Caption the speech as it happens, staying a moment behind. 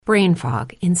Brain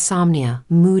fog, insomnia,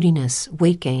 moodiness,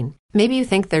 weight gain. Maybe you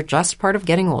think they're just part of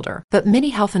getting older, but MIDI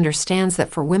Health understands that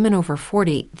for women over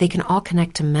 40, they can all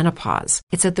connect to menopause.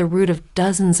 It's at the root of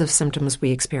dozens of symptoms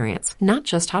we experience, not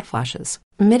just hot flashes.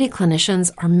 MIDI clinicians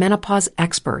are menopause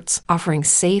experts, offering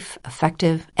safe,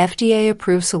 effective,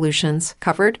 FDA-approved solutions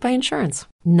covered by insurance.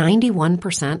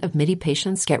 91% of MIDI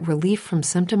patients get relief from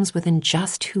symptoms within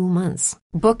just 2 months.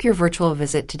 Book your virtual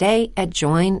visit today at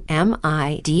joinmidi.com.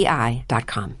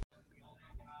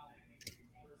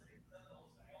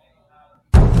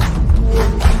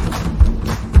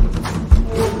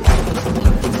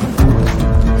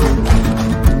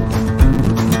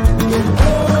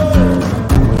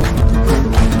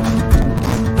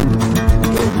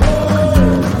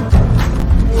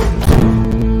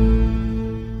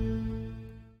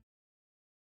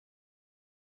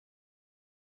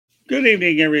 Good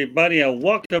evening, everybody, and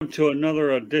welcome to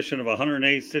another edition of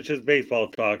 108 Stitches Baseball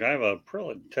Talk. I have a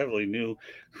relatively new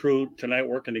crew tonight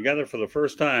working together for the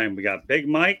first time. We got Big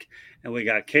Mike and we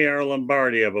got KR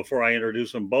Lombardia. Before I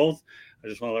introduce them both, I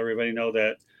just want to let everybody know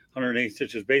that 108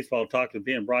 Stitches Baseball Talk is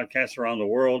being broadcast around the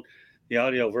world. The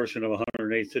audio version of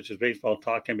 108 Stitches Baseball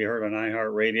Talk can be heard on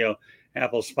iHeartRadio,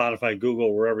 Apple, Spotify,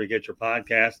 Google, wherever you get your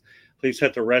podcast. Please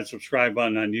hit the red subscribe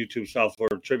button on YouTube, South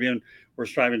Florida Tribune. We're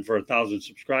striving for 1,000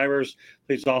 subscribers.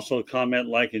 Please also comment,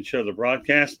 like, and share the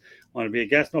broadcast. Want to be a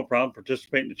guest? No problem.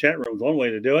 Participate in the chat room is one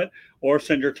way to do it. Or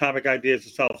send your topic ideas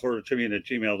to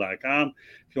southfloridatribune@gmail.com.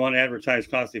 If you want to advertise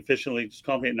cost efficiently, just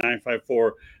call me at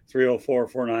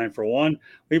 954-304-4941.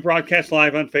 We broadcast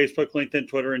live on Facebook, LinkedIn,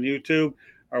 Twitter, and YouTube.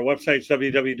 Our website is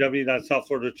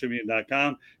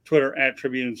www.southfloridatribune.com. Twitter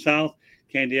 @TribuneSouth.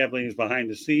 Candy Ebling is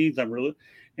behind the scenes.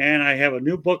 And I have a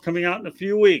new book coming out in a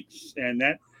few weeks. And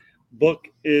that book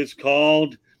is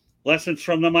called Lessons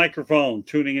from the Microphone,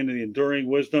 Tuning into the Enduring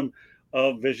Wisdom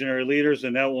of Visionary Leaders.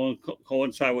 And that will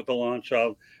coincide with the launch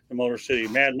of the Motor City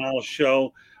Mad Mouse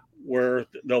show, where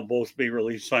they'll both be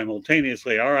released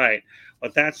simultaneously. All right.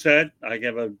 With that said, I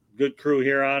have a good crew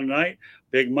here on tonight.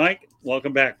 Big Mike,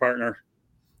 welcome back, partner.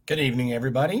 Good evening,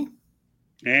 everybody.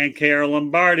 And KR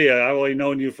Lombardia. I've only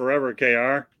known you forever,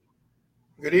 KR.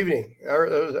 Good evening.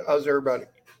 How's everybody?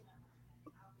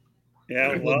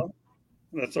 Yeah, well,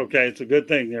 that's okay. It's a good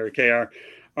thing there, KR.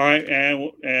 All right,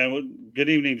 and good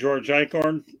evening, George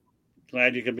Eichhorn.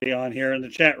 Glad you can be on here in the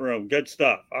chat room. Good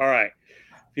stuff. All right,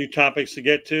 a few topics to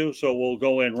get to, so we'll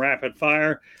go in rapid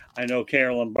fire. I know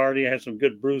KR Lombardi has some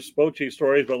good Bruce Bochy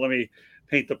stories, but let me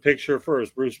paint the picture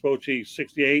first. Bruce Bochy,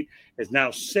 68, is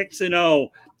now 6-0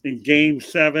 in Game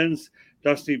 7s.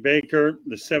 Dusty Baker,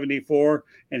 the 74,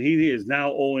 and he is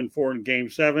now 0-4 in Game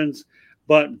 7s.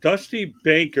 But Dusty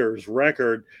Baker's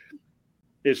record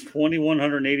is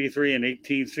 2,183 and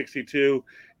 1862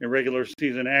 in regular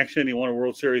season action. He won a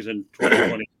World Series in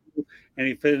 2022, and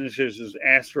he finishes his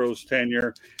Astros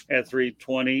tenure at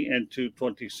 320 and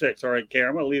 226. All right, Karen,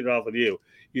 I'm going to lead it off with you.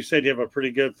 You said you have a pretty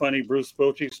good, funny Bruce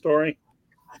Bochy story?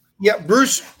 Yeah,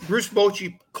 Bruce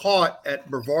Bochy caught at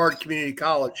Brevard Community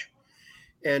College.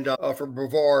 And from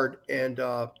Brevard, and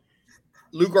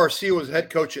Lou Garcia was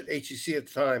head coach at HCC at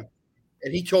the time,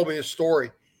 and he told me this story.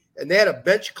 And they had a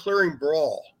bench clearing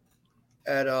brawl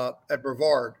at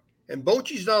Brevard, and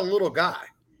Bochy's not a little guy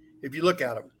if you look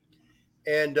at him.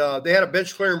 And they had a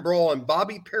bench clearing brawl, and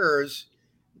Bobby Perez,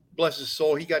 bless his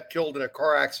soul, he got killed in a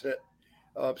car accident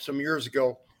some years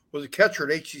ago. Was a catcher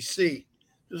at HCC.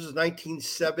 This is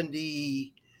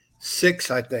 1976,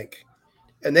 I think.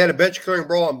 And they had a bench clearing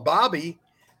brawl, and Bobby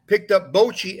picked up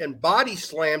Bochy and body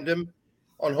slammed him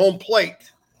on home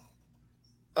plate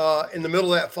in the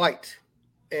middle of that fight.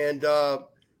 And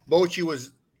Bochy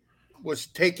was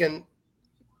taken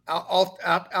out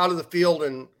of the field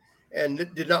and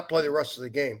did not play the rest of the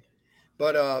game.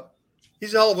 But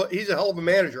he's a hell of a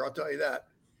manager, I'll tell you that.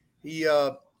 He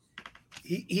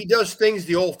does things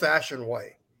the old-fashioned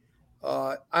way.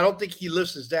 I don't think he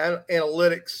listens to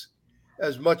analytics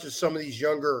as much as some of these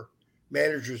younger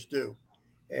managers do.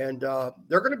 And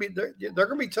they're going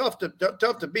to be tough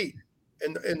to beat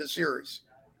in the series.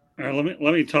 All right,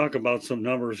 let me talk about some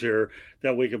numbers here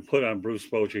that we can put on Bruce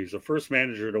Bochy. He's the first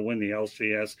manager to win the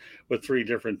LCS with 3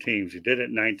 different teams. He did it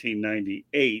in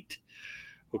 1998,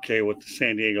 with the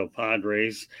San Diego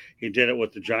Padres. He did it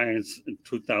with the Giants in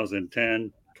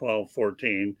 2010, 12,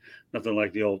 14. Nothing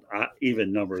like the old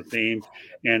even number theme.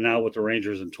 And now with the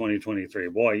Rangers in 2023.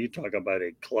 Boy, you talk about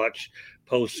a clutch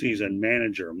postseason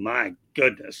manager. My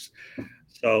goodness.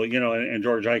 So, and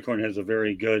George Eichhorn has a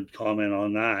very good comment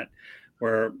on that,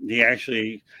 where he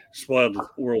actually spoiled the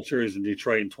World Series in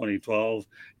Detroit in 2012,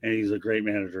 and he's a great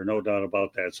manager, no doubt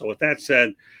about that. So with that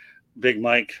said, Big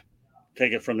Mike,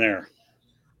 take it from there.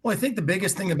 Well, I think the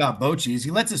biggest thing about Bochy is he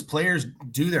lets his players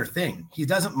do their thing. He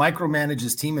doesn't micromanage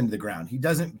his team into the ground. He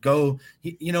doesn't go,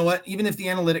 you know what, even if the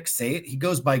analytics say it, he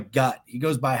goes by gut. He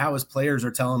goes by how his players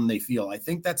are telling him they feel. I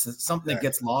think that's something that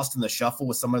gets lost in the shuffle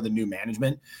with some of the new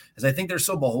management, is I think they're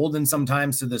so beholden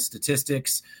sometimes to the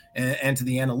statistics and to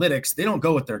the analytics. They don't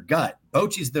go with their gut.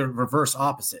 Bochy's the reverse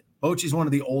opposite. Bochy's one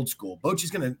of the old school.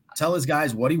 Bochy's going to tell his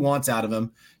guys what he wants out of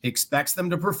them. He expects them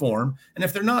to perform. And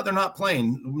if they're not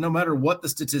playing, no matter what the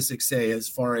statistics say as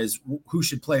far as who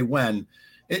should play when.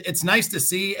 It's nice to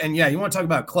see. And yeah, you want to talk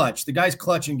about clutch. The guy's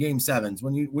clutch in game sevens.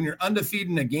 When you're undefeated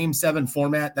in a game 7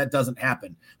 format, that doesn't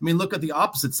happen. I mean, look at the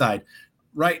opposite side.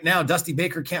 Right now, Dusty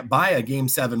Baker can't buy a game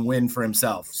 7 win for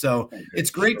himself. So it's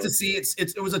great to see.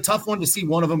 It was a tough one to see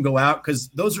one of them go out, because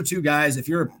those are two guys. If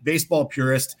you're a baseball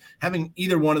purist, having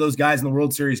either one of those guys in the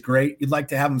World Series, great. You'd like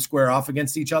to have them square off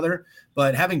against each other,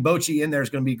 but having Bochy in there is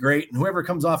going to be great. And whoever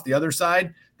comes off the other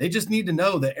side, they just need to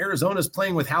know that Arizona's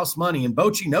playing with house money, and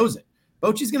Bochy knows it.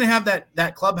 Bochy's going to have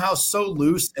that clubhouse so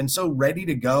loose and so ready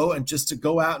to go and just to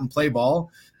go out and play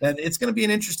ball that it's going to be an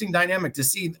interesting dynamic to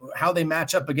see how they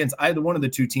match up against either one of the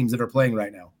two teams that are playing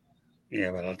right now.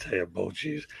 Yeah, but I'll tell you,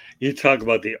 Bochy's, you talk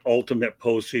about the ultimate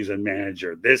postseason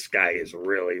manager. This guy is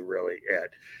really, really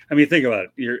it. I mean, think about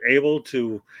it. You're able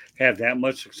to have that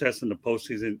much success in the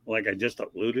postseason, like I just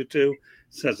alluded to,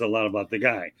 says a lot about the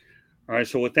guy. All right,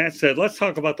 so with that said, let's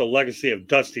talk about the legacy of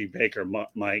Dusty Baker,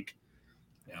 Mike.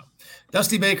 Yeah.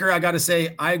 Dusty Baker, I got to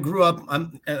say, I grew up,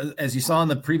 as you saw in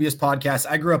the previous podcast,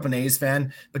 I grew up an A's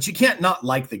fan, but you can't not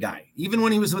like the guy. Even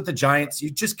when he was with the Giants, you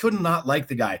just couldn't not like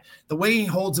the guy. The way he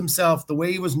holds himself, the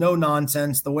way he was no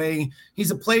nonsense, the way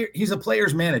he's a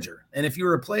player's manager. And if you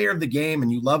were a player of the game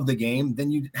and you loved the game,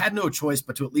 then you had no choice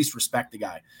but to at least respect the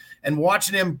guy. And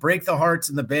watching him break the hearts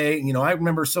in the Bay, I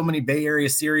remember so many Bay Area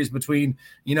series between,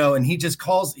 and he just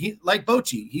like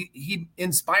Bochy, he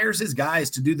inspires his guys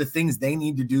to do the things they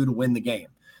need to do to win the game.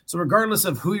 So regardless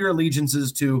of who your allegiance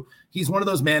is to, he's one of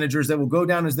those managers that will go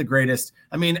down as the greatest.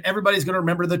 I mean, everybody's going to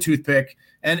remember the toothpick.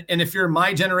 And if you're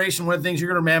my generation, one of the things you're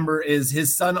going to remember is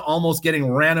his son almost getting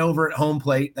ran over at home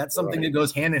plate. That's something that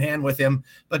goes hand in hand with him.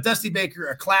 But Dusty Baker,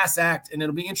 a class act, and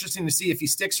it'll be interesting to see if he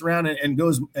sticks around and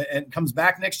goes and comes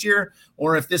back next year,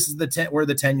 or if this is where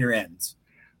the tenure ends.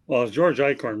 Well, as George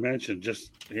Eichhorn mentioned,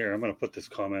 just here, I'm going to put this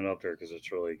comment up there because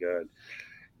it's really good.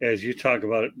 As you talk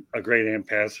about a great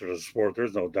ambassador to the sport,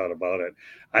 there's no doubt about it.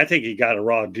 I think he got a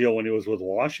raw deal when he was with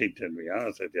Washington, to be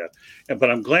honest with you. But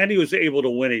I'm glad he was able to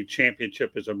win a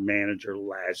championship as a manager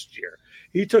last year.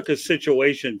 He took a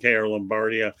situation, KR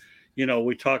Lombardia.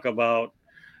 We talk about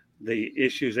the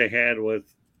issues they had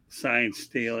with sign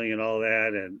stealing and all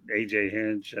that, and A.J.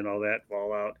 Hinch and all that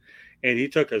fallout. And he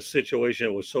took a situation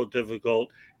that was so difficult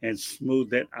and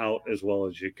smoothed it out as well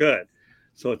as you could.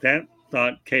 So with that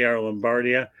thought, KR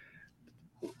Lombardia.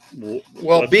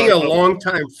 Well, being a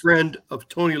longtime friend of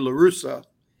Tony La Russa,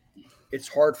 it's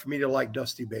hard for me to like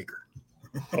Dusty Baker.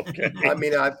 Okay. I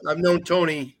mean, I've known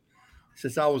Tony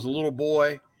since I was a little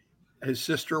boy. His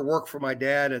sister worked for my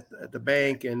dad at the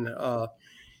bank, and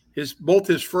both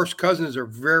his first cousins are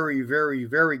very, very,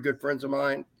 very good friends of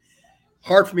mine.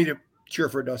 Hard for me to cheer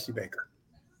for Dusty Baker.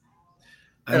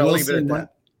 And I'll leave it at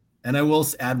that. And I will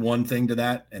add one thing to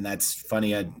that, and that's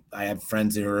funny. I have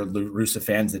friends who are La Russa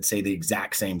fans that say the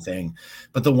exact same thing.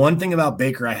 But the one thing about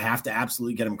Baker I have to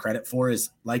absolutely get him credit for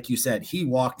is, like you said, he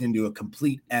walked into a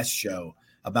complete S show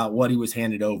about what he was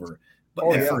handed over. But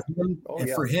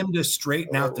for him to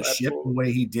straighten out the ship the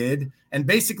way he did and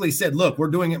basically said, look, we're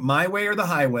doing it my way or the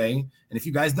highway. And if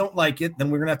you guys don't like it, then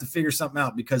we're going to have to figure something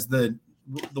out, because the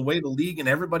way the league and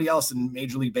everybody else in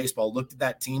Major League Baseball looked at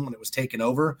that team when it was taken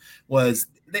over was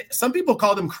some people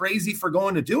called him crazy for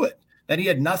going to do it, that he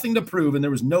had nothing to prove and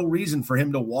there was no reason for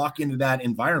him to walk into that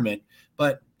environment.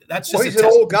 But that's just he's an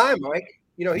old guy, Mike.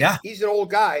 He's an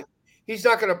old guy. He's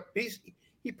not going to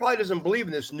he probably doesn't believe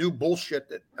in this new bullshit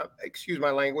that excuse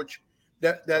my language,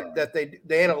 that the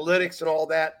analytics and all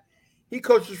that. He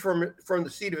coaches from the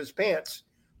seat of his pants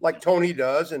like Tony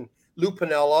does, and Lou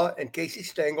Piniella and Casey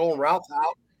Stengel and Ralph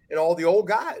Houk and all the old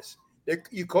guys.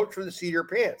 You coach for the seat of your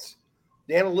pants.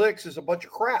 The analytics is a bunch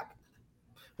of crap.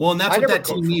 Well, and that's what that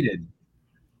team needed.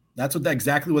 That's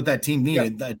exactly what that team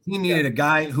needed. Yeah. That team needed a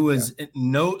guy who is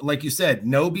like you said,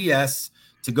 no BS,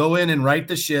 to go in and right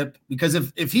the ship. Because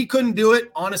if he couldn't do it,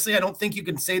 honestly, I don't think you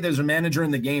can say there's a manager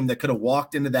in the game that could have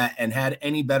walked into that and had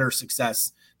any better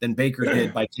success than Baker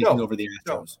did by taking over the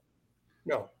Astros.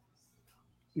 No.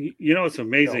 It's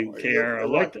amazing, KR. I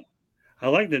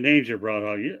like the names you brought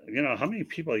out. How many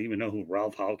people even know who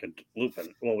Ralph Houk and Lupin?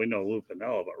 Well, we know Lou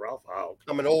Piniella, but Ralph Houk.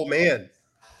 I'm an old man.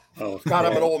 Oh, God,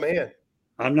 I'm an old man.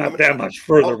 I'm not that much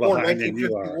further born behind than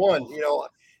you are. 1951. You know,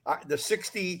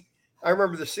 I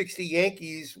remember the 60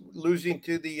 Yankees losing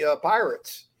to the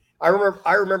Pirates. I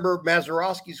remember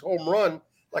Mazeroski's home run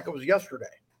like it was yesterday.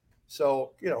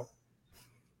 So, you know,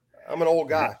 I'm an old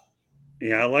guy.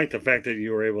 Yeah, I like the fact that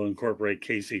you were able to incorporate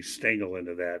Casey Stengel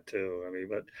into that too. I mean,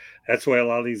 but that's the way a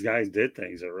lot of these guys did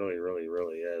things. It really, really,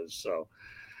 really is. So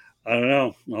I don't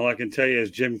know. All I can tell you is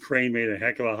Jim Crane made a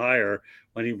heck of a hire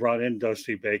when he brought in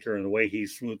Dusty Baker, and the way he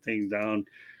smoothed things down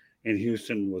in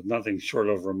Houston was nothing short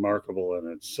of remarkable in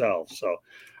itself. So, all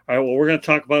right, well, we're going to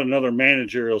talk about another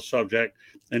managerial subject,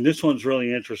 and this one's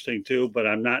really interesting too, but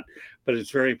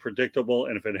it's very predictable,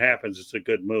 and if it happens, it's a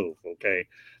good move, okay?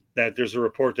 That there's a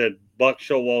report that Buck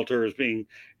Showalter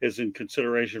is in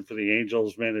consideration for the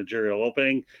Angels managerial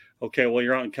opening. Okay, well,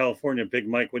 you're out in California. Big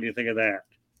Mike, what do you think of that?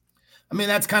 I mean,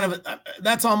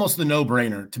 that's almost the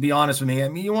no-brainer, to be honest with me. I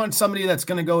mean, you want somebody that's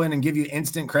going to go in and give you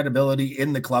instant credibility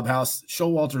in the clubhouse.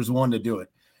 Showalter's one to do it.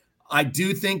 I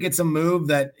do think it's a move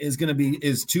that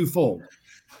is twofold.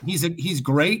 He's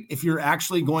great if you're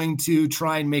actually going to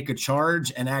try and make a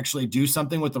charge and actually do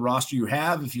something with the roster you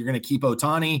have. If you're going to keep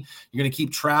Ohtani, you're going to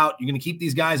keep Trout, you're going to keep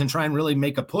these guys and try and really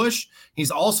make a push.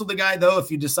 He's also the guy, though, if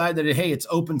you decide that, hey, it's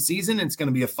open season, it's going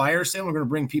to be a fire sale, we're going to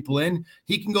bring people in,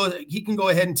 he can go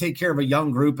ahead and take care of a young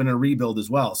group and a rebuild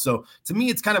as well. So to me,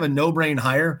 it's kind of a no-brain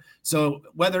hire. So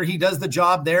whether he does the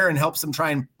job there and helps them try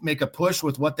and make a push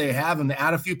with what they have and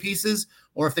add a few pieces,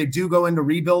 or if they do go into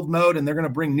rebuild mode and they're going to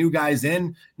bring new guys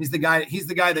in, he's the guy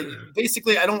that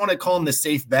basically, I don't want to call him the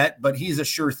safe bet, but he's a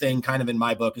sure thing kind of in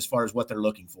my book as far as what they're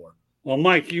looking for. Well,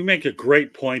 Mike, you make a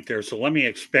great point there. So let me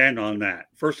expand on that.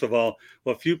 First of all,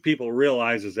 what few people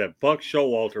realize is that Buck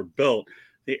Showalter built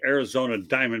the Arizona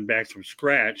Diamondbacks from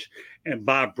scratch, and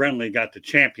Bob Brenly got the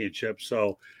championship.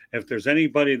 So if there's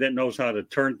anybody that knows how to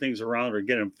turn things around or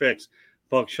get them fixed,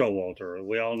 Buck Showalter.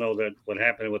 We all know that what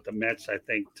happened with the Mets, I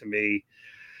think, to me,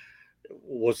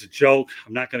 was a joke.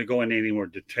 I'm not going to go into any more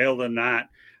detail than that.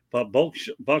 But Buck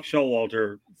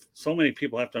Showalter, so many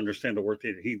people have to understand the work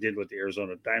that he did with the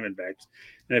Arizona Diamondbacks.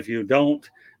 And if you don't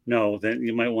know, then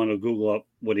you might want to Google up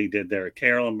what he did there.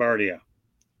 Carol Lombardia.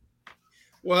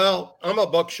 Well, I'm a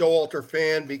Buck Showalter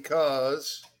fan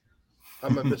because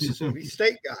I'm a Mississippi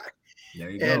State guy. There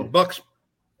you and go. Bucks,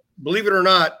 believe it or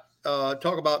not,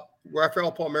 talk about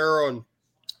Rafael Palmeiro and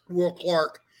Will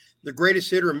Clark. The greatest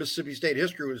hitter in Mississippi State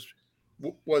history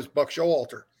was Buck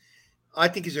Showalter. I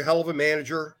think he's a hell of a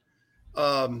manager.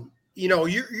 You know,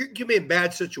 you can be in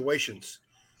bad situations.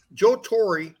 Joe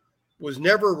Torre was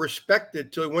never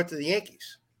respected till he went to the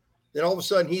Yankees. Then all of a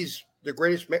sudden, he's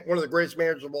one of the greatest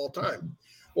managers of all time.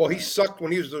 Well, he sucked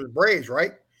when he was with the Braves,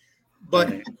 right?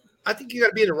 But I think you got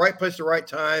to be in the right place at the right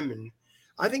time. And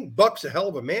I think Buck's a hell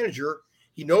of a manager.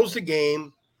 He knows the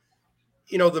game.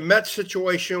 You know, the Mets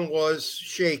situation was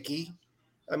shaky.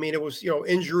 I mean, it was,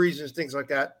 injuries and things like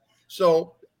that.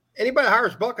 So anybody that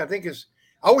hires Buck, I think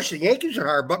I wish the Yankees would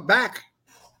hire Buck back.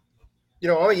 I'm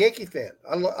a Yankee fan.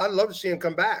 I'd love to see him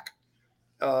come back.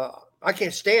 I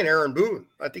can't stand Aaron Boone.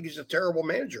 I think he's a terrible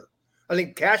manager. I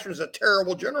think Cashman's a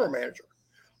terrible general manager.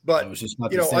 But, I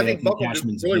think Buck will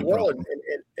do really well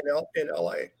in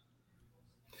L.A.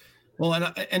 Well,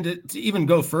 and to even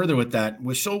go further with that,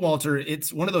 with Showalter,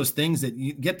 it's one of those things that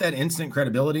you get that instant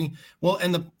credibility. Well,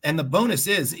 and the bonus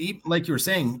is, like you were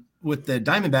saying, with the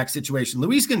Diamondback situation,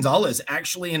 Luis Gonzalez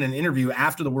actually in an interview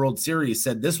after the World Series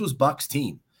said this was Buck's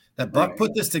team, that Buck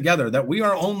put this together, that we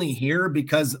are only here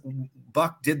because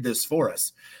Buck did this for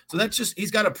us. So that's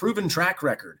he's got a proven track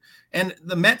record. And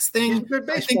the Mets thing,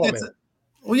 I think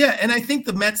and I think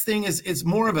the Mets thing is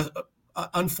more of a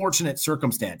unfortunate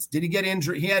circumstance. Did he get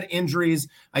injured? He had injuries.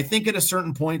 I think at a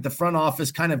certain point, the front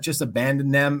office kind of just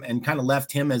abandoned them and kind of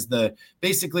left him as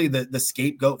basically the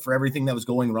scapegoat for everything that was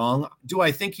going wrong. Do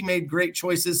I think he made great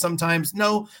choices sometimes?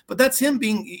 No, but that's him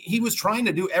he was trying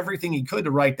to do everything he could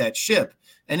to right that ship.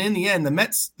 And in the end, the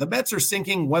Mets are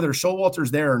sinking whether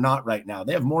Showalter's there or not right now.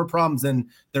 They have more problems than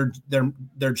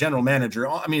their general manager.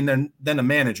 I mean, than a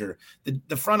manager.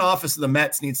 The front office of the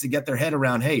Mets needs to get their head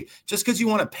around, hey, just because you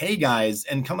want to pay guys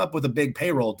and come up with a big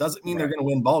payroll doesn't mean they're going to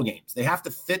win ball games. They have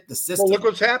to fit the system. Well, look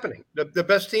what's happening. The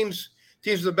best teams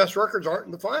with the best records aren't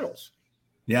in the finals.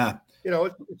 Yeah.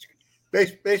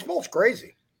 Baseball's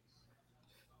crazy.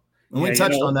 And we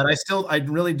touched on that. I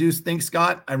really do think,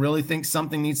 Scott, I really think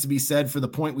something needs to be said for the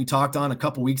point we talked on a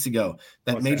couple weeks ago,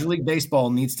 that Major League Baseball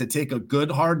needs to take a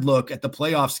good hard look at the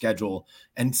playoff schedule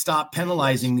and stop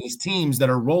penalizing these teams that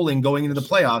are rolling going into the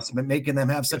playoffs, but making them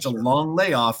have such a long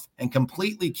layoff and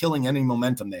completely killing any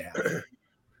momentum they have.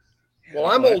 Well,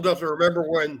 I'm old enough to remember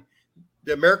when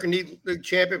the American League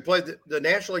champion played the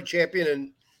National League champion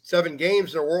in 7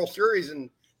 games in a World Series and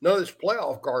none of this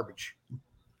playoff garbage.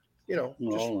 Well,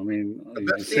 I mean, the you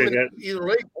best say team in that. either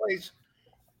league plays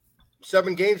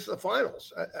 7 games to the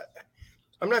finals.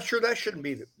 I'm not sure that shouldn't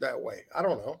be that way. I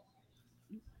don't know.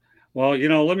 Well,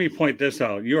 let me point this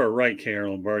out. You are right, K.R.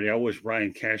 Lombardi. I wish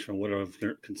Brian Cashman would have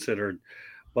considered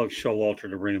Buck Showalter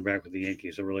to bring him back with the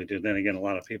Yankees. I really did. Then again, a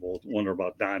lot of people wonder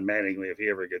about Don Mattingly if he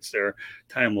ever gets there.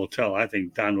 Time will tell. I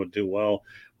think Don would do well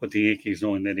with the Yankees,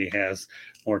 knowing that he has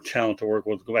more talent to work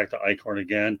with. Go back to Eichhorn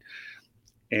again.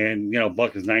 And,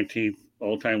 Buck is 19th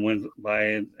all-time wins by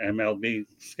an MLB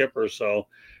skipper, so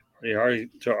pretty hard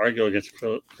to argue against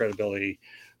credibility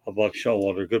of Buck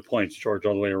Showalter. Good points, George,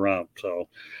 all the way around. So,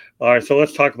 all right, so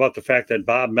let's talk about the fact that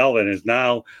Bob Melvin is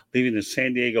now leaving the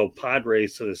San Diego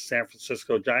Padres to the San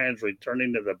Francisco Giants,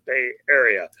 returning to the Bay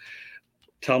Area.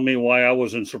 Tell me why I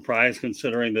wasn't surprised,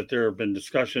 considering that there have been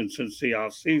discussions since the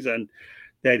offseason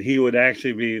that he would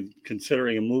actually be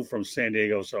considering a move from San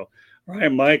Diego. So, all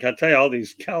right, Mike, I'll tell you all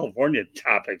these California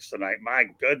topics tonight. My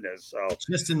goodness. So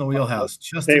just in the wheelhouse.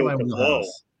 Just in my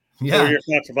wheelhouse. Yeah. What are your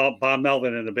thoughts about Bob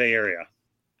Melvin in the Bay Area?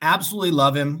 Absolutely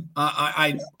love him.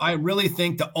 I really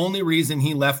think the only reason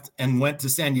he left and went to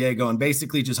San Diego and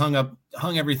basically just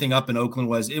hung everything up in Oakland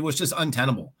was it was just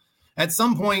untenable. At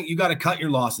some point, you got to cut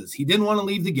your losses. He didn't want to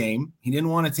leave the game. He didn't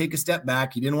want to take a step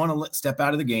back. He didn't want to step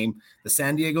out of the game. The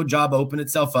San Diego job opened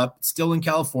itself up. It's still in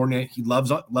California. He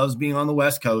loves being on the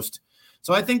West Coast.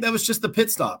 So I think that was just the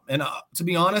pit stop. And to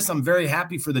be honest, I'm very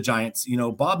happy for the Giants.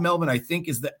 Bob Melvin, I think,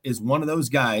 is one of those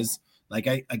guys,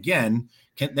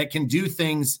 that can do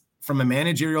things from a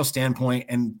managerial standpoint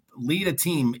and lead a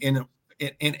team in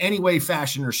any way,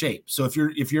 fashion, or shape. So if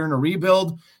you're in a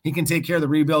rebuild, he can take care of the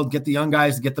rebuild, get the young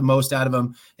guys to get the most out of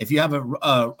them. If you have a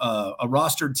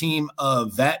rostered team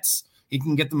of vets, he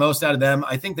can get the most out of them.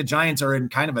 I think the Giants are in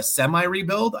kind of a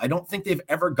semi-rebuild. I don't think they've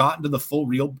ever gotten to the full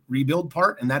real rebuild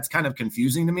part, and that's kind of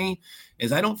confusing to me,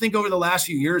 is I don't think over the last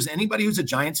few years, anybody who's a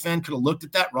Giants fan could have looked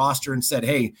at that roster and said,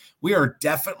 hey, we are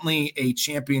definitely a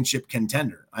championship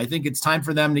contender. I think it's time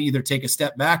for them to either take a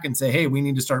step back and say, hey, we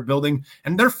need to start building.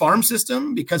 And their farm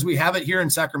system, because we have it here in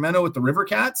Sacramento with the River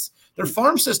Cats, their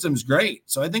farm system's great.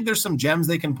 So I think there's some gems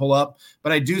they can pull up.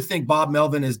 But I do think Bob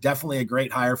Melvin is definitely a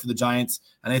great hire for the Giants.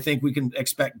 And I think we can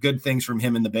expect good things from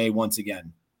him in the Bay once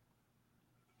again.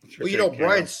 Well,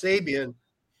 Brian Sabian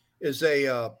is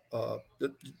the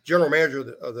general manager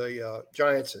of the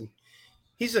Giants, and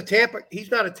he's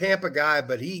not a Tampa guy,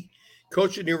 but he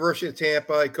coached at the University of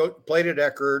Tampa. He played at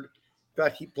Eckerd. In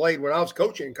fact, he played when I was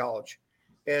coaching in college,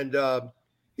 and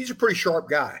he's a pretty sharp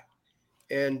guy.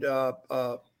 And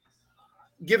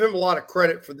give him a lot of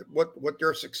credit for what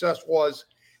their success was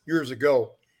years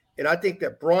ago. And I think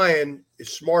that Brian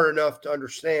is smart enough to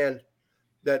understand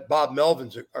that Bob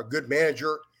Melvin's a good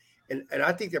manager. And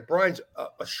I think that Brian's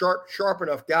a sharp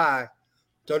enough guy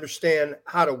to understand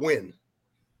how to win.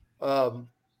 He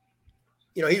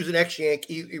was an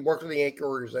ex-Yankee. He worked with the Yankee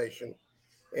organization.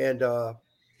 And I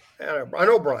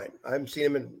know Brian. I haven't seen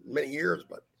him in many years,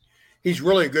 but he's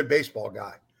really a good baseball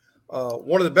guy.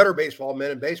 One of the better baseball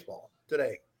men in baseball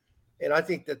today. And I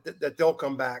think that they'll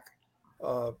come back.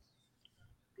 The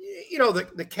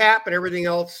cap and everything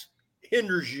else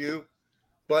hinders you.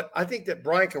 But I think that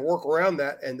Brian can work around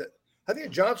that, and I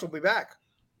think Johnson will be back.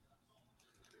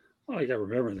 Well, you got to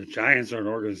remember the Giants are an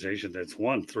organization that's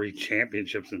won 3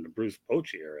 championships in the Bruce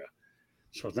Bochy era.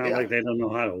 So it's not like they don't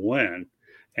know how to win.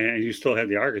 And you still have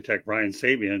the architect, Brian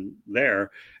Sabian,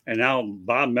 there. And now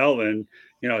Bob Melvin,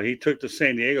 he took the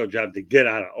San Diego job to get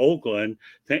out of Oakland,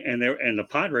 and the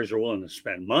Padres are willing to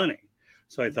spend money.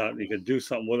 So I thought he could do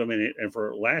something with him. And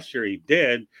for last year, he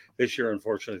did. This year,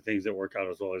 unfortunately, things didn't work out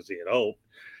as well as he had hoped.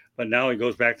 But now he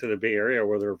goes back to the Bay Area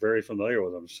where they're very familiar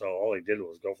with him. So all he did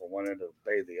was go from one end of the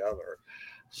Bay to the other.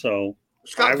 So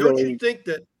Scott, don't you think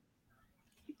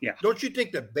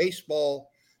that baseball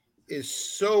is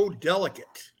so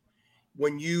delicate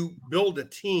when you build a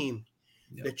team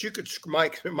that you could,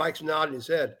 Mike's nodding his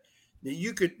head, that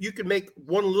you could make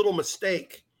one little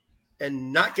mistake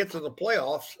and not get to the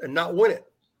playoffs and not win it.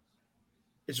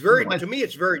 To me,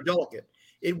 it's very delicate.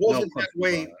 It wasn't that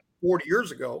way 40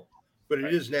 years ago, but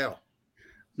it is now.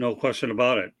 No question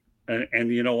about it. And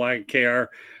you know why, KR,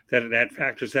 that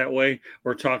factors that way?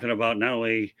 We're talking about not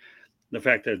only the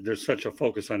fact that there's such a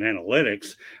focus on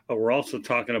analytics, but we're also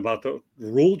talking about the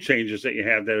rule changes that you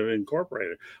have that have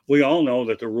incorporated. We all know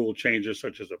that the rule changes,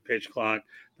 such as the pitch clock,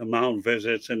 the mound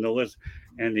visits, and the list,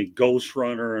 and the ghost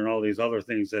runner, and all these other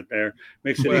things that there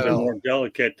makes it even more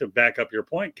delicate to back up your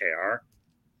point, KR.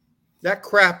 That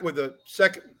crap with the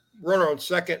second runner on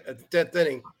second at the 10th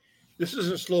inning, this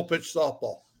isn't slow pitch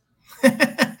softball.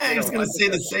 I was going to say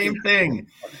the same thing.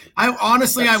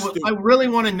 I really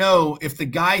want to know if the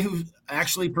guy who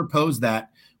actually proposed that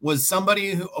was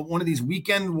somebody one of these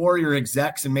weekend warrior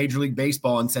execs in Major League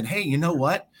Baseball and said, hey, you know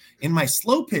what? In my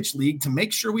slow pitch league, to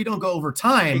make sure we don't go over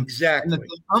time, exactly, and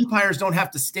the umpires don't have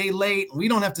to stay late, we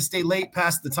don't have to stay late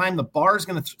past the time the bar is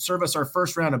going to serve us our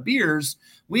first round of beers,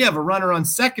 we have a runner on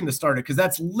second to start it. Because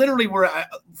that's literally where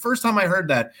first time I heard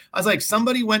that, I was like,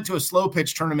 somebody went to a slow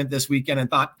pitch tournament this weekend and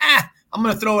thought, I'm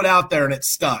going to throw it out there, and it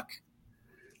stuck.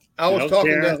 I was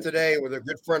talking that today with a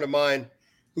good friend of mine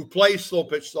who plays slow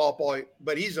pitch softball,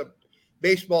 but he's a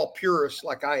baseball purist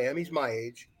like I am. He's my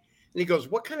age. And he goes,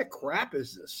 what kind of crap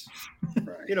is this?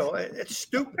 Right. It's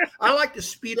stupid. I like the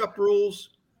speed up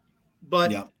rules,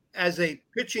 but as a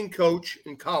pitching coach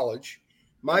in college,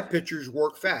 my pitchers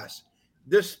work fast.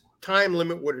 This time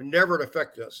limit would have never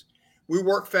affected us. We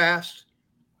work fast.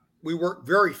 We work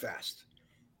very fast.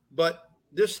 But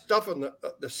this stuff on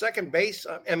the second base,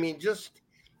 I mean, just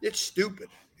it's stupid.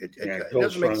 It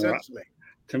doesn't make sense to me.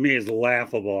 To me, it's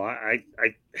laughable. I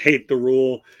hate the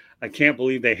rule. I can't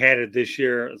believe they had it this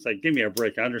year. It's like, give me a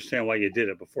break. I understand why you did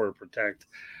it before to protect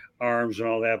arms and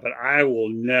all that, but I will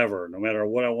never, no matter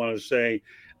what I want to say,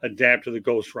 adapt to the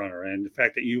ghost runner. And the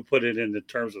fact that you put it in the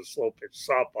terms of slow pitch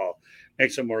softball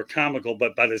makes it more comical.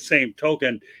 But by the same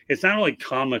token, it's not only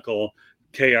comical,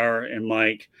 KR and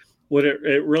Mike. What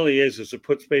it really is it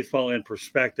puts baseball in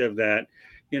perspective that,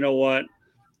 you know what,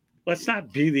 let's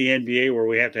not be the NBA where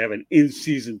we have to have an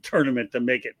in-season tournament to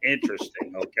make it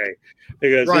interesting, okay?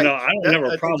 Because, I don't have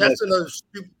a problem with that's another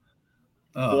stupid.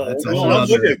 I'm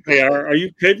with you, KR. Are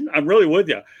you kidding? I'm really with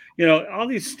you. All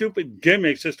these stupid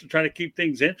gimmicks just to try to keep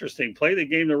things interesting. Play the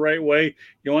game the right way.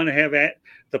 You want to have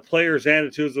the players'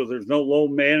 attitudes where there's no low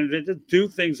management. Just do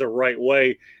things the right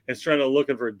way instead of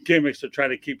looking for gimmicks to try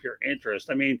to keep your interest.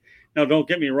 I mean, now don't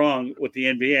get me wrong with the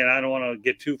NBA, and I don't want to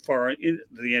get too far into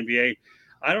the NBA.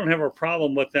 I don't have a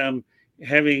problem with them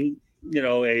having,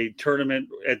 a tournament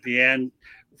at the end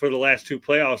for the last two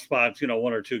playoff spots,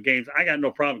 one or two games. I got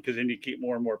no problem because then you keep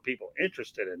more and more people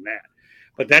interested in that.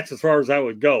 But that's as far as I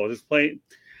would go.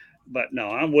 But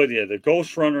no, I'm with you. The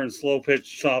ghost runner and slow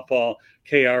pitch softball,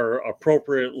 KR,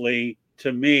 appropriately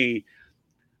to me,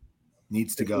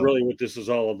 needs to go. Really, what this is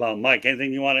all about, Mike.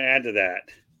 Anything you want to add to that?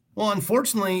 Well,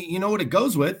 unfortunately, you know what it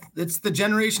goes with? It's the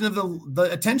generation of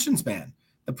the attention span.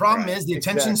 The problem is the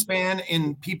attention span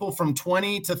in people from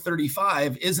 20 to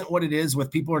 35 isn't what it is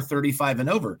with people who are 35 and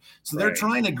over. So they're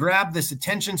trying to grab this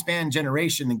attention span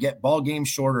generation and get ball games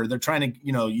shorter. They're trying to,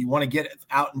 you want to get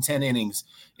out in 10 innings.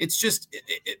 It's just,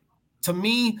 to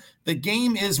me, the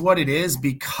game is what it is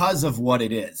because of what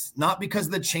it is, not because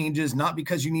of the changes, not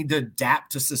because you need to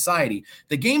adapt to society.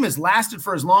 The game has lasted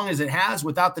for as long as it has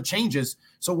without the changes.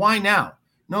 So why now?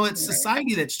 No, it's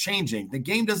society that's changing. The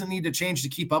game doesn't need to change to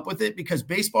keep up with it because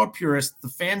baseball purists, the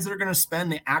fans that are going to spend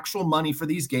the actual money for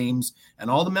these games and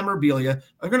all the memorabilia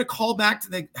are going to call back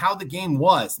to how the game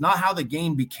was, not how the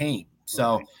game became.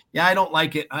 So, I don't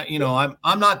like it.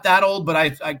 I'm not that old, but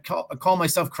I call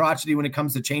myself crotchety when it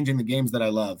comes to changing the games that I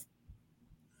love.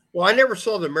 Well, I never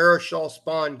saw the Marichal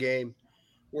Spawn game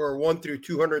where 1 through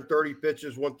 230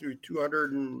 pitches, 1 through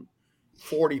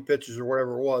 240 pitches or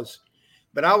whatever it was.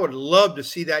 But I would love to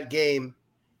see that game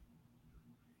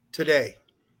today.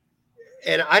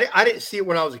 And I didn't see it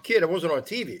when I was a kid. It wasn't on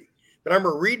TV. But I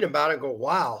remember reading about it and go,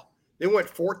 wow, they went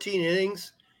 14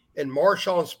 innings and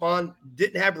Marichal and Spawn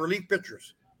didn't have relief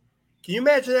pitchers. Can you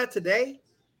imagine that today?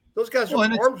 Those guys'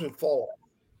 arms would fall off.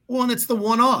 Well, and it's the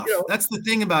one-off. That's the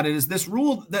thing about it is this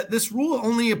rule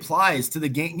only applies to the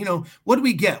game. What do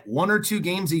we get? 1 or 2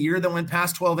 games a year that went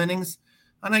past 12 innings?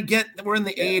 And I get that we're in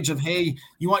the age of, hey,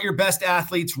 you want your best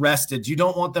athletes rested. You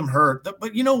don't want them hurt.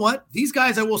 But you know what? These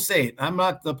guys, I will say it. I'm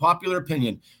not the popular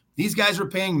opinion. These guys are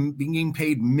being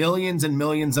paid millions and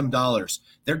millions of dollars.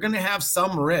 They're going to have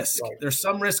some risk. Right. There's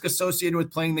some risk associated with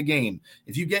playing the game.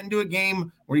 If you get into a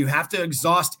game where you have to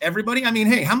exhaust everybody, I mean,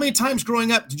 hey, how many times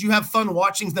growing up did you have fun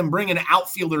watching them bring an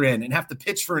outfielder in and have to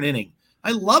pitch for an inning?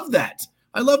 I love that.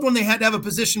 I loved when they had to have a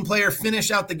position player finish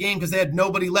out the game because they had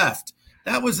nobody left.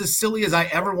 That was as silly as I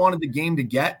ever wanted the game to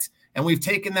get, and we've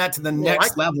taken that to the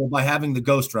next level by having the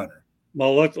ghost runner.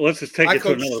 Well, let's just take it to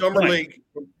another point. I coached Summer League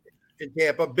in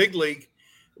Tampa, Big League,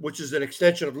 which is an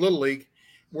extension of Little League,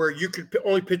 where you could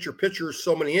only pitch your pitchers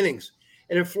so many innings.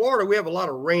 And in Florida, we have a lot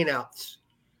of rainouts.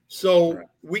 So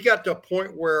we got to a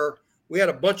point where we had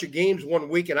a bunch of games one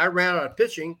week, and I ran out of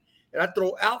pitching, and I'd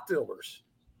throw outfielders.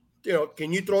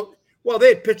 Can you throw – well, they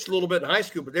had pitched a little bit in high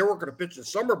school, but they weren't going to pitch in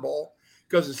summer ball.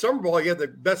 Because in summer ball, you have the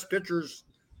best pitchers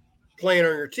playing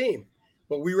on your team.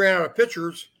 But we ran out of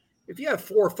pitchers. If you have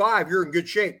 4 or 5, you're in good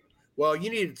shape. Well,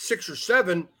 you need 6 or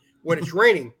 7 when it's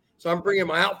raining. So I'm bringing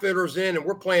my outfitters in, and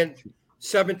we're playing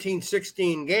 17,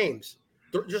 16 games.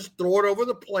 Just throw it over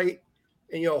the plate,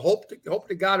 and hope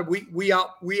to God we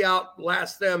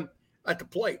outlast them at the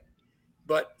plate.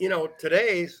 But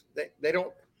today's they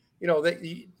don't.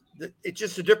 It's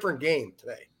just a different game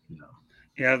today.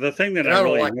 Yeah, the thing that I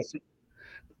really miss.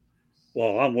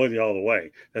 Well, I'm with you all the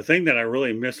way. The thing that I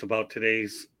really miss about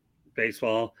today's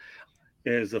baseball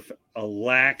is a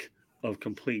lack of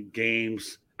complete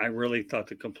games. I really thought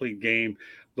the complete game,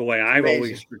 the way I've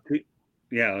always,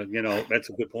 that's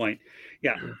a good point.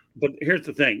 Yeah, but here's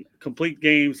the thing: complete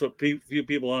games. What few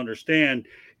people understand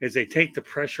is they take the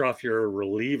pressure off your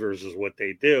relievers, is what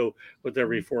they do with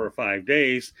every 4 or 5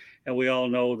 days, and we all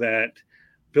know that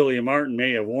Billy Martin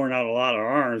may have worn out a lot of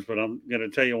arms, but I'm going to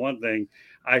tell you one thing: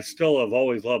 I still have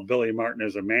always loved Billy Martin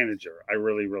as a manager. I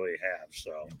really, really have.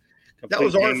 So that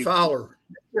was Art Fowler.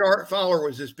 Art Fowler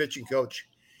was his pitching coach.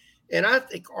 And I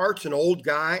think Art's an old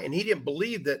guy, and he didn't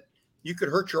believe that you could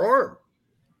hurt your arm.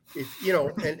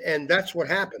 And that's what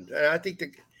happened. And I think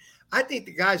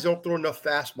the guys don't throw enough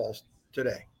fastballs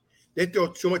today. They throw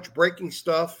too much breaking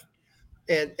stuff.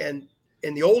 And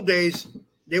in the old days,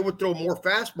 they would throw more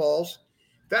fastballs.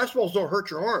 Fastballs don't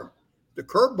hurt your arm. The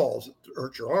curveballs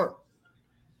hurt your arm.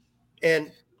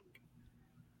 And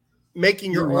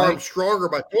making your arm stronger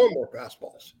by throwing more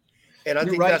fastballs. And I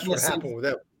think that's what happened with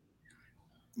them.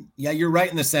 Yeah, you're right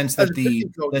in the sense that the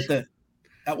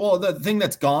thing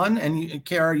that's gone, and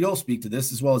KR, you'll speak to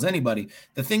this as well as anybody.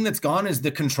 The thing that's gone is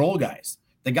the control guys,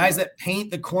 the guys that paint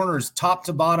the corners top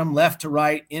to bottom, left to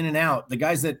right, in and out. The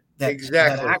guys that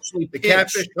actually the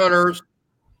catfish hunters.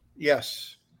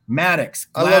 Yes. Maddox,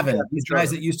 Glavin, these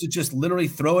guys that used to just literally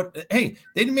throw it. Hey,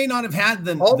 they may not have had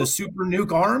the super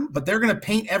nuke arm, but they're going to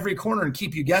paint every corner and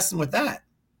keep you guessing with that.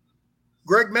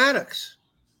 Greg Maddox.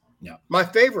 Yeah. My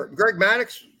favorite. Greg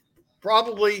Maddox,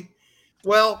 probably,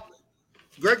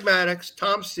 Greg Maddox,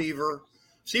 Tom Seaver.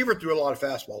 Seaver threw a lot of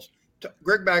fastballs.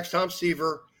 Greg Maddox, Tom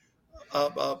Seaver,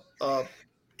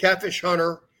 Catfish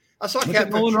Hunter. I saw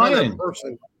Catfish Hunter in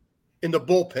person in the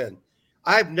bullpen.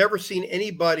 I've never seen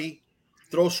anybody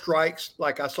throw strikes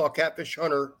like I saw Catfish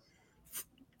Hunter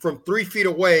from 3 feet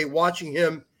away, watching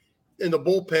him in the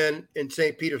bullpen in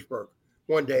St. Petersburg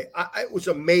one day. It was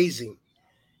amazing.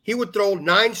 He would throw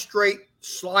 9 straight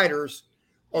sliders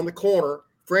on the corner.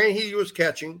 Fran Healy was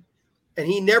catching, and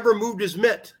he never moved his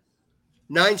mitt.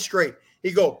 9 straight.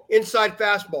 He'd go inside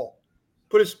fastball,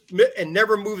 put his mitt, and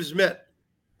never move his mitt.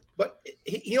 But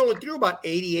he only threw about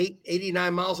 88,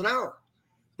 89 miles an hour,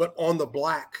 but on the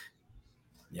black.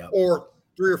 Yep. Or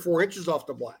 3 or 4 inches off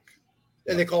the black.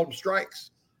 And they called them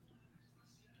strikes.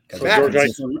 So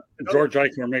George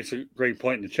Eichler makes a great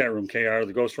point in the chat room, KR.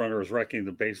 The Ghost Runner is wrecking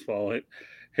the baseball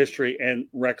history and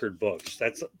record books.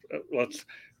 That's let's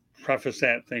preface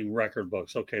that thing, record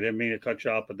books. Okay, didn't mean to cut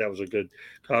you off, but that was a good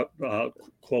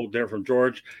quote there from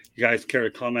George. You guys care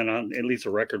to comment on at least the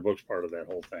record books part of that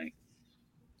whole thing?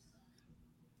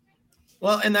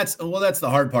 Well, and that's the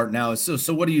hard part now.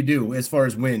 So what do you do as far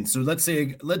as wins? So let's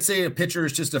say a pitcher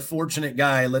is just a fortunate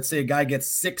guy. Let's say a guy gets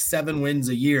 6-7 wins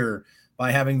a year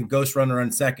by having the Ghost Runner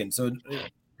on second. So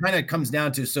it kind of comes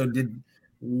down to,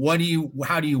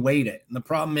 how do you weight it? And the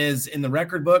problem is, in the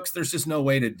record books, there's just no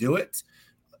way to do it.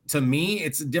 To me,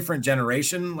 it's a different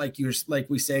generation. Like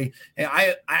we say, hey,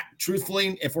 I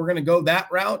truthfully, if we're going to go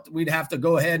that route, we'd have to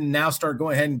go ahead and now start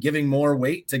going ahead and giving more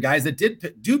weight to guys that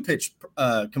do pitch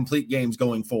complete games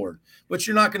going forward, which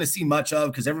you're not going to see much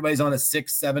of because everybody's on a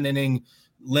 6-7 inning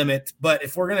limit. But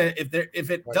if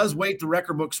it does weight the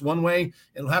record books one way,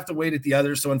 it'll have to weight it the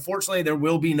other. So unfortunately, there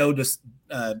will be no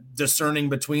discerning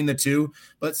between the two.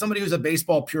 But somebody who's a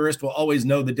baseball purist will always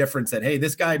know the difference that, hey,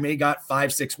 this guy may got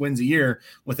 5-6 wins a year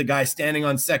with a guy standing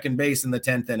on second base in the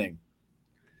 10th inning.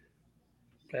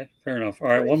 Okay, fair enough. All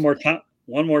right, one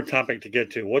more topic to get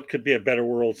to. What could be a better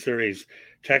World Series?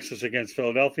 Texas against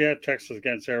Philadelphia, Texas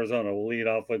against Arizona. We'll lead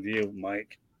off with you,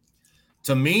 Mike.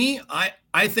 To me,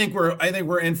 I think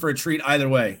we're in for a treat either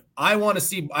way. I want to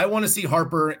see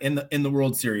Harper in the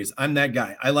World Series. I'm that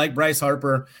guy. I like Bryce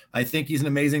Harper. I think he's an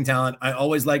amazing talent. I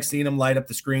always like seeing him light up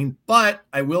the screen. But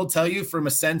I will tell you, from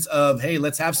a sense of, hey,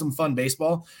 let's have some fun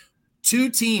baseball. 2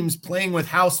 teams playing with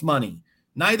house money.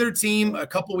 Neither team a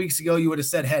couple weeks ago you would have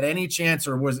said had any chance,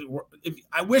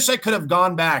 I wish I could have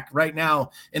gone back right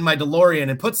now in my DeLorean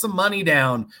and put some money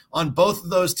down on both of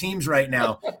those teams right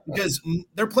now because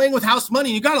they're playing with house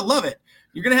money. You got to love it.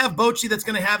 You're going to have Bochy that's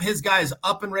going to have his guys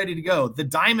up and ready to go. The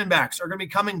Diamondbacks are going to be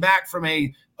coming back from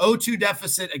a 0-2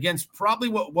 deficit against probably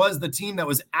what was the team that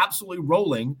was absolutely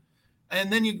rolling.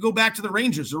 And then you go back to the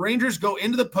Rangers. The Rangers go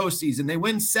into the postseason. They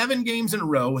win 7 games in a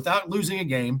row without losing a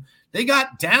game. They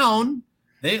got down.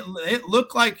 It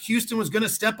looked like Houston was going to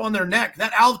step on their neck.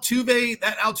 That Altuve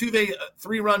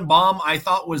 3-run bomb, I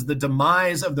thought was the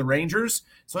demise of the Rangers.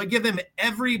 So I give them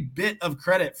every bit of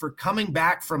credit for coming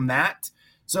back from that.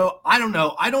 So I don't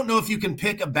know. I don't know if you can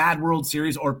pick a bad World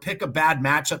Series or pick a bad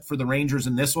matchup for the Rangers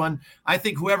in this one. I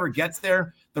think whoever gets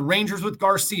there, the Rangers with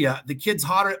Garcia, the kid's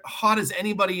hot as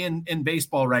anybody in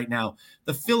baseball right now.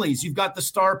 The Phillies, you've got the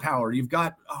star power. You've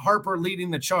got Harper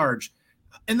leading the charge.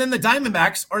 And then the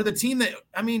Diamondbacks are the team that,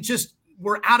 just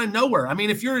were out of nowhere.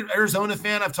 If you're an Arizona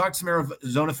fan, I've talked to some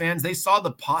Arizona fans, they saw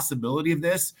the possibility of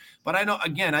this. But I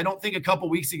don't think a couple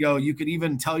weeks ago you could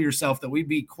even tell yourself that we'd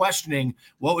be questioning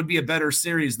what would be a better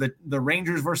series, the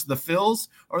Rangers versus the Phils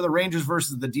or the Rangers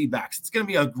versus the D-backs. It's going to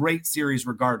be a great series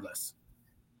regardless.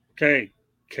 Okay.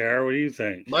 Kara, what do you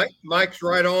think? Mike's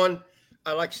right on.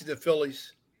 I like to see the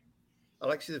Phillies.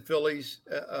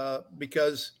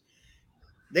 Because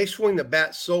they swing the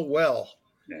bat so well.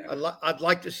 Yeah. I'd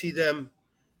like to see them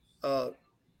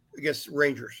against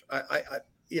Rangers.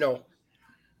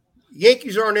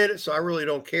 Yankees aren't in it, so I really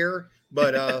don't care.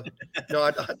 But no,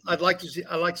 I'd like to see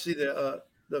the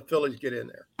Phillies get in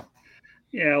there.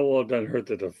 Yeah, well, it doesn't hurt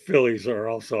that the Phillies are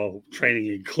also training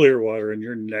in Clearwater in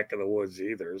your neck of the woods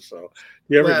either. So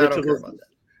you ever get to those?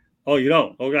 Oh, you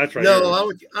don't? Oh, that's right. No,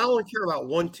 I only care about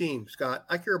one team, Scott.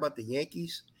 I care about the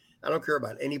Yankees. I don't care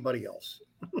about anybody else.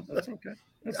 That's okay.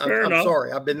 That's fair enough. I'm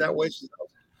sorry. I've been that way since I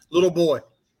was a little boy.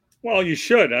 Well, you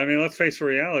should. Let's face the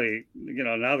reality.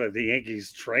 Now that the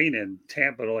Yankees train in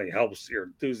Tampa, it only helps your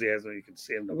enthusiasm. You can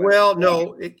see them. Well,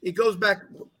 no, it goes back.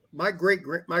 My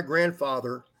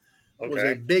grandfather was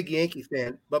a big Yankee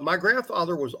fan, but my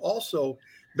grandfather was also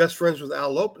best friends with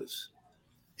Al Lopez.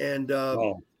 And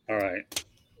all right,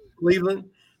 Cleveland.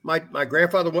 My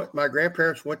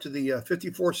grandparents went to the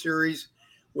 54 series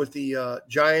with the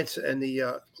Giants and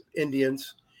the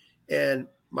Indians. And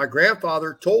my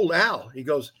grandfather told Al, he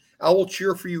goes, I will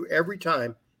cheer for you every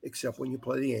time except when you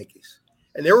play the Yankees.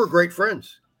 And they were great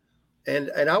friends.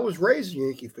 And I was raised a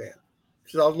Yankee fan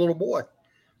since I was a little boy.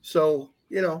 So,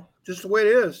 just the way it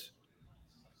is.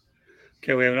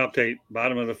 Okay, we have an update.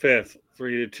 Bottom of the 5th,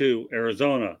 3-2,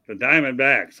 Arizona, the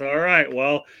Diamondbacks. All right,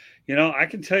 well, I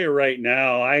can tell you right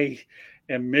now, I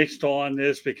am mixed on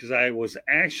this because I was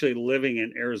actually living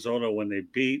in Arizona when they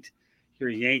beat your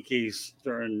Yankees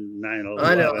during 9/11.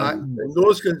 I know.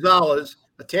 Luis Gonzalez,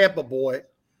 a Tampa boy,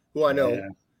 who I know,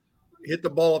 hit the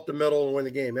ball up the middle and win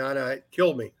the game. It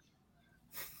killed me.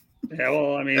 Yeah,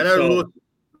 well,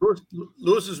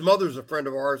 Lewis's mother's a friend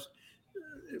of ours.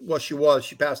 Well, she was.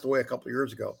 She passed away a couple of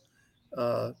years ago.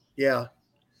 Yeah.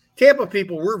 Tampa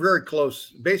people, we're very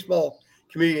close. Baseball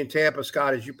community in Tampa,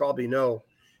 Scott, as you probably know,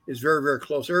 is very, very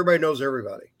close. Everybody knows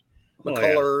everybody.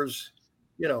 McCullers,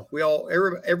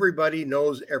 everybody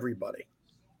knows everybody.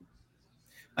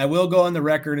 I will go on the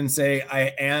record and say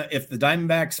if the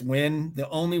Diamondbacks win, the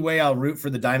only way I'll root for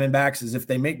the Diamondbacks is if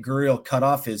they make Gurriel cut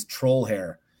off his troll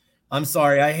hair. I'm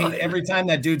sorry. I hate every time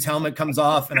that dude's helmet comes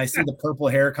off and I see the purple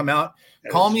hair come out.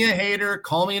 Call me a hater.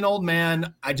 Call me an old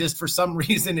man. For some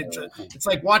reason, it's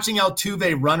like watching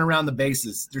Altuve run around the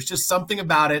bases. There's just something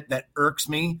about it that irks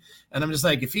me. And I'm just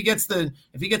like, if he gets the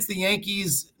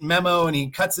Yankees memo and he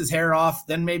cuts his hair off,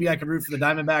 then maybe I could root for the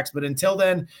Diamondbacks. But until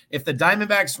then, if the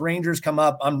Diamondbacks Rangers come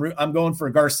up, I'm going for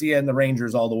Garcia and the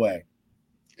Rangers all the way.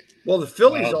 Well, the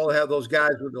Phillies all have those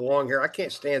guys with the long hair. I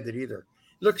can't stand it either.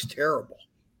 It looks terrible.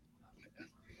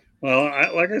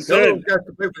 Well, like I said, those guys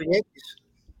to play for the Yankees.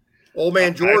 Old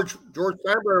man George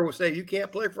Steinbrenner would say, "You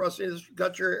can't play for us. It's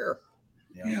got your hair."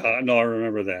 Yeah, no, I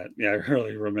remember that. Yeah, I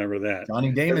really remember that.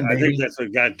 Johnny Damon, I think that's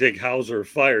what got Dick Hauser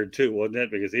fired too, wasn't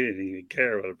it? Because he didn't even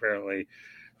care. But apparently,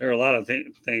 there are a lot of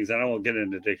things. I won't get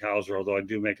into Dick Hauser, although I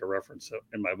do make a reference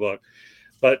in my book.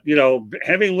 But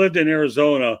having lived in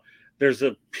Arizona, there's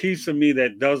a piece of me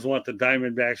that does want the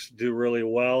Diamondbacks to do really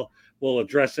well. We'll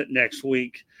address it next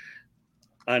week.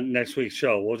 On next week's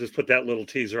show, we'll just put that little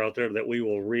teaser out there that we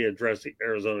will readdress the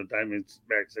Arizona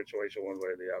Diamondbacks situation one way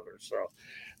or the other. So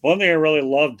one thing I really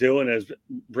love doing is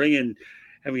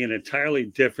having an entirely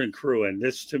different crew. And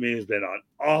this to me has been an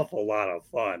awful lot of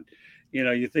fun.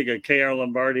 You think of KR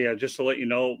Lombardi, just to let you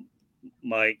know,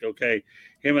 Mike, okay,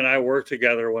 him and I worked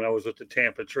together when I was with the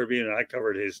Tampa Tribune and I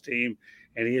covered his team,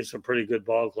 and he has some pretty good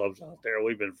ball clubs out there.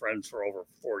 We've been friends for over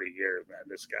 40 years, man,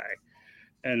 this guy.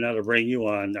 And now to bring you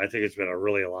on, I think it's been a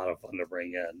lot of fun to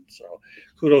bring in. So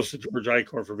kudos to George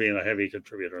Eichhorn for being a heavy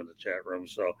contributor in the chat room.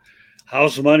 So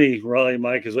house money, really,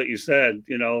 Mike, is what you said.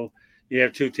 You you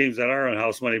have two teams that are on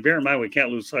house money. Bear in mind, we can't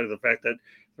lose sight of the fact that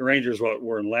the Rangers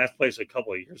were in last place a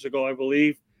couple of years ago, I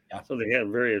believe. Yeah. So they had a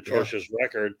very atrocious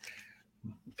record.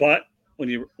 But when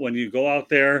you go out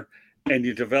there and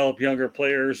you develop younger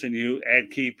players and you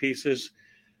add key pieces,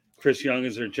 Chris Young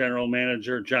is their general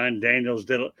manager. John Daniels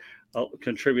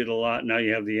contribute a lot. Now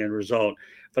you have the end result.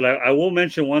 But I will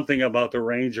mention one thing about the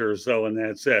Rangers, though, and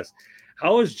that's this.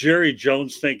 How is Jerry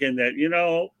Jones thinking that,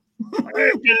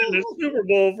 I've been in the Super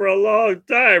Bowl for a long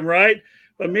time, right?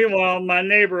 But meanwhile, my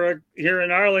neighbor here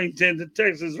in Arlington, the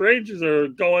Texas Rangers are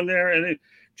going there, and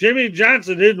Jimmy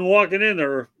Johnson isn't walking in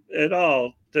there at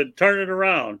all to turn it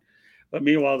around. But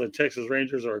meanwhile, the Texas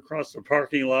Rangers are across the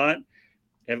parking lot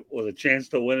and with a chance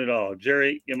to win it all.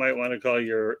 Jerry, you might want to call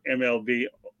your MLB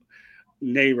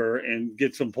neighbor and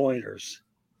get some pointers.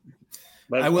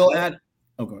 But I will add.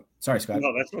 Okay. Sorry, Scott.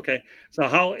 No, that's okay. So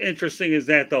how interesting is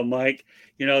that, though, Mike?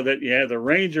 That you have the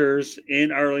Rangers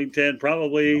in Arlington,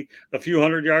 probably a few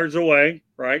hundred yards away,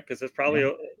 right? Because that's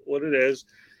probably what it is,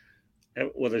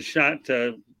 with a shot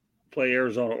to play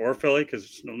Arizona or Philly, because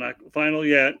it's not final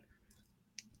yet.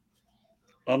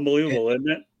 Unbelievable, isn't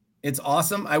it? It's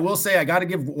awesome. I will say I got to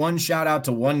give one shout out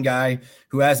to one guy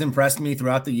who has impressed me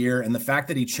throughout the year, and the fact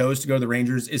that he chose to go to the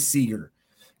Rangers is Seager.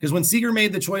 Because when Seager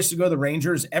made the choice to go to the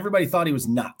Rangers, everybody thought he was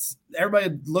nuts.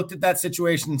 Everybody looked at that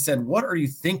situation and said, what are you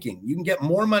thinking? You can get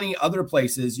more money other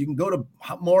places. You can go to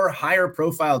more higher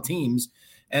profile teams.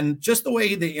 And just the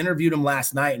way they interviewed him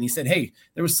last night, and he said, hey,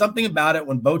 there was something about it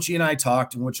when Bochy and I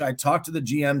talked, in which I talked to the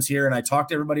GMs here and I talked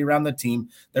to everybody around the team.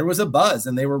 There was a buzz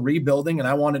and they were rebuilding and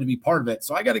I wanted to be part of it.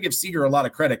 So I got to give Seager a lot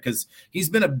of credit because he's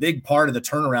been a big part of the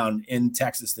turnaround in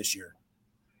Texas this year.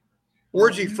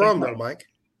 Where's he from, though, Mike?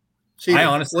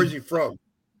 Seager, where's he from?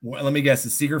 Let me guess.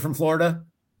 Is Seager from Florida?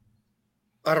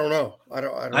 I don't know. I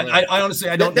don't know. I honestly,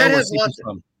 I don't know where Seager's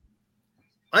from.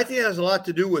 I think it has a lot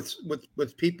to do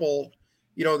with people,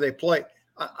 they play.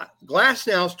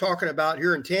 Glasnow's talking about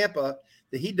here in Tampa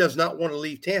that he does not want to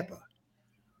leave Tampa,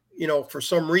 for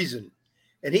some reason.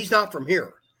 And he's not from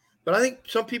here. But I think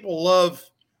some people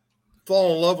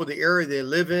fall in love with the area they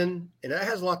live in, and that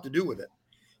has a lot to do with it.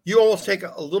 You almost take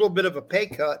a little bit of a pay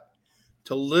cut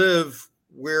to live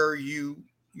where you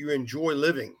enjoy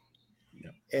living. Yeah.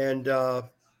 And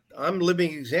I'm a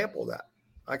living example of that.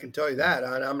 I can tell you that.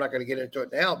 I'm not going to get into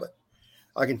it now, but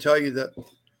I can tell you that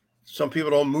some people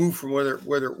don't move from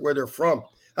where they're from.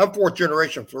 I'm fourth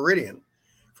generation Floridian.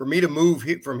 For me to move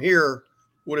from here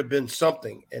would have been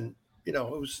something. And, it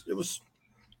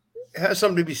has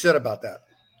something to be said about that.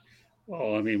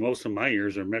 Well, I mean, most of my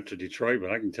years are Metro Detroit, but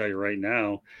I can tell you right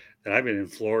now that I've been in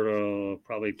Florida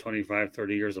probably 25,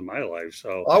 30 years of my life.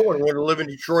 So I wouldn't want to live in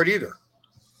Detroit either.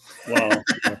 Well,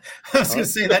 I was going to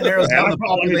say that narrows down the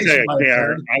population.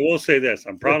 I will say this.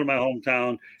 I'm proud of my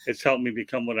hometown. It's helped me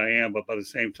become what I am. But by the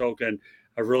same token,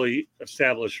 I've really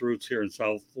established roots here in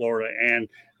South Florida and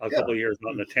a couple of years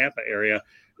out in the Tampa area.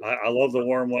 I love the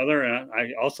warm weather, and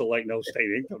I also like no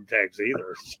state income tax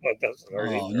either.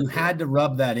 So you had to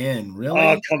rub that in, really?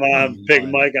 Oh, come on, Big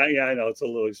Mike. I know it's a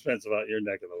little expensive out your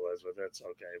neck of the woods, but that's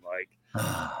okay, Mike.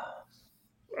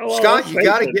 Well, Scott, you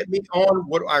got to get me on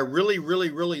what I really, really,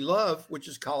 really love, which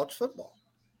is college football.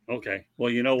 Okay.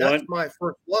 Well, you know That's my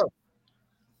first love.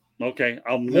 Okay.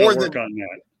 I'm going to work on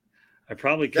that. I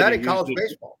probably could. That in college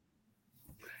baseball.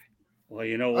 Well,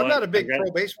 you know what? I'm not a big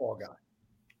pro baseball guy.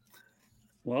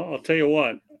 Well, I'll tell you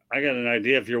what. I got an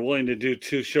idea. If you're willing to do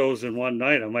 2 shows in one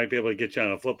night, I might be able to get you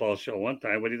on a football show one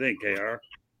time. What do you think, KR?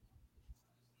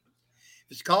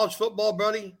 It's college football,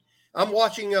 buddy. I'm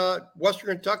watching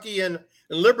Western Kentucky and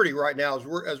Liberty right now as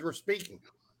we're speaking.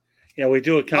 Yeah, we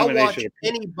do a combination. I'll watch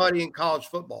anybody in college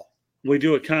football. We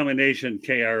do a combination,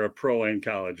 KR, of pro and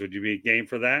college. Would you be game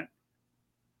for that?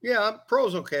 Yeah,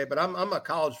 pro's okay, but I'm a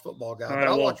college football guy. But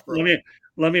I'll watch pro.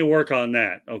 Let me work on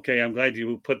that. Okay, I'm glad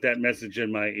you put that message in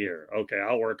my ear. Okay,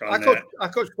 I'll work on that. I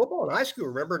coached football in high school.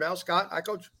 Remember now, Scott? I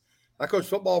coached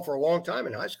football for a long time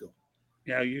in high school.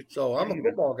 Yeah, So I'm a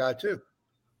football guy too.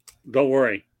 Don't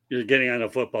worry. You're getting on a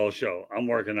football show. I'm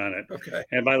working on it. Okay.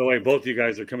 And by the way, both you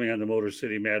guys are coming on the Motor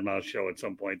City Mad Mouse show at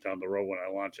some point down the road when I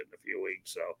launch it in a few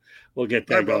weeks. So we'll get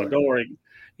that going. Don't worry.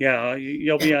 Yeah,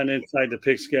 you'll be on Inside the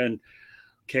Pigskin,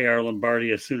 KR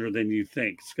Lombardi, sooner than you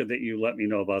think. It's good that you let me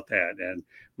know about that. And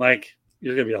Mike,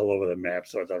 you're going to be all over the map,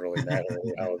 so it doesn't really matter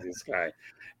how this guy.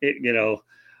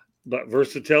 But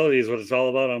versatility is what it's all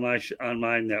about on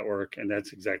my network, and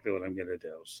that's exactly what I'm going to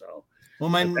do. So. Well,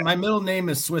 my middle name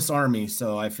is Swiss Army,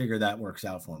 so I figure that works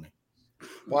out for me.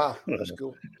 Wow, that's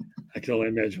cool. I can only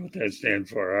imagine what that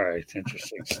stands for. All right,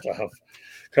 interesting stuff.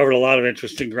 Covered a lot of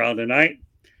interesting ground tonight,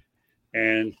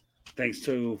 and thanks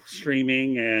to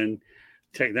streaming and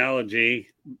technology.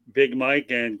 Big Mike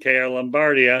and KR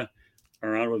Lombardia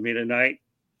are on with me tonight.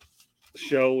 The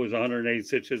show is 108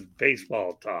 Stitches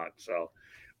Baseball Talk. So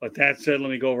with that said, let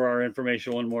me go over our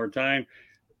information one more time.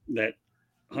 That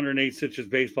 108 Stitches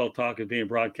Baseball Talk is being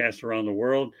broadcast around the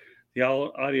world. The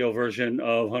audio version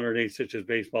of 108 Stitches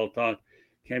Baseball Talk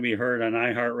can be heard on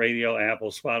iHeartRadio,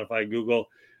 Apple, Spotify, Google,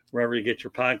 wherever you get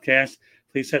your podcasts.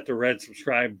 Please hit the red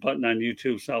subscribe button on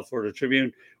YouTube, South Florida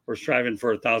Tribune. We're striving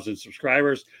for 1,000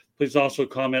 subscribers. Please also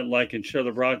comment, like, and share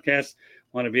the broadcast.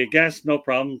 Want to be a guest? No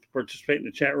problem. Participate in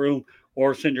the chat room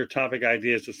or send your topic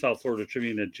ideas to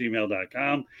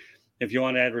southfloridatribune@gmail.com. If you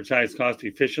want to advertise cost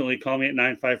efficiently, call me at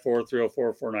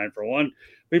 954-304-4941.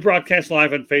 We broadcast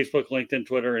live on Facebook, LinkedIn,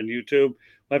 Twitter, and YouTube.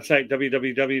 Website,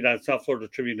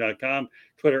 www.southfloridatribune.com.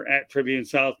 Twitter,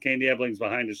 @TribuneSouth. Candy Ebling's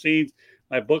behind the scenes.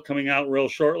 My book coming out real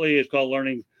shortly is called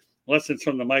Learning Lessons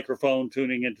from the Microphone,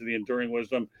 Tuning into the Enduring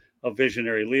Wisdom of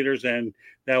Visionary Leaders. And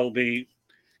that will be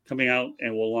coming out,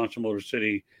 and we'll launch a Motor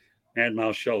City Mad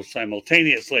Mouse show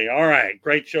simultaneously. All right,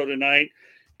 great show tonight.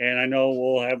 And I know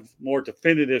we'll have more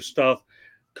definitive stuff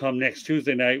come next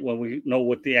Tuesday night when we know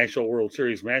what the actual World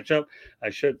Series matchup.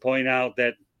 I should point out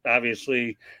that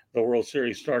obviously the World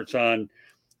Series starts on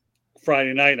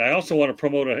Friday night. I also want to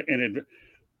promote an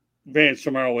advance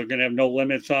tomorrow. We're going to have No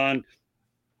Limits on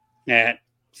at,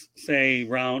 say,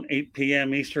 around 8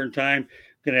 p.m. Eastern time.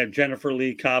 We're going to have Jennifer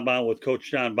Lee Cobb on with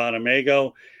Coach John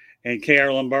Bonamago and KR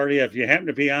Lombardia. If you happen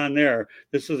to be on there,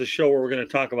 this is a show where we're going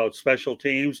to talk about special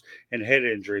teams and head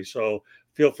injury. So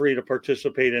feel free to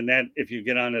participate in that if you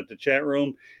get on at the chat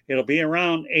room. It'll be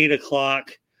around 8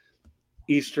 o'clock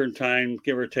Eastern time,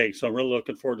 give or take. So I'm really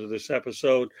looking forward to this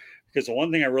episode because the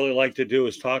one thing I really like to do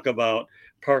is talk about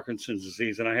Parkinson's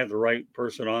disease. And I have the right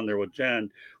person on there with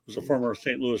Jen, who's a former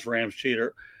St. Louis Rams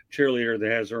cheerleader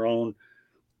that has her own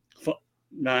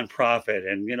nonprofit.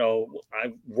 And, you know,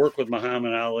 I work with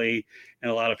Muhammad Ali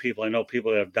and a lot of people. I know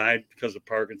people that have died because of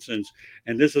Parkinson's.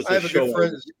 And this is I have a good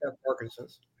friend that's got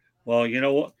Parkinson's. Well, you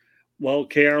know what? Well,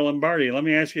 KR Lombardi, let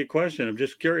me ask you a question. I'm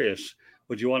just curious.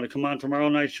 Would you want to come on tomorrow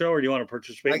night's show, or do you want to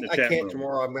participate in the chat room? I can't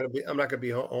tomorrow. I'm not gonna be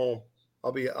home.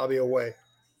 I'll be away.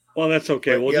 Well, that's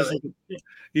okay. But, well,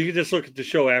 you can just look at the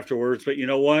show afterwards. But you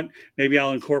know what? Maybe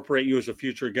I'll incorporate you as a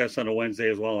future guest on a Wednesday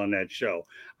as well on that show.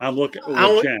 I'm looking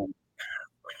with Jen.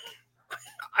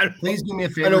 Please do me a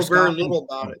favor. I know very little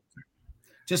about it.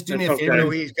 Just do me a favor. I know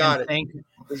he's got it.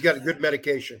 He's got a good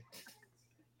medication.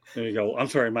 There you go. I'm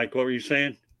sorry, Mike. What were you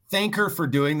saying? Thank her for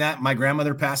doing that. My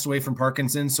grandmother passed away from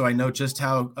Parkinson's, so I know just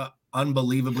how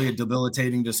unbelievably a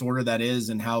debilitating disorder that is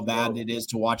and how bad it is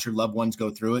to watch your loved ones go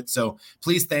through it. So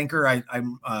please thank her.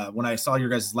 I'm when I saw your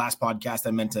guys' last podcast,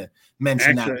 I meant to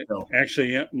mention that. So.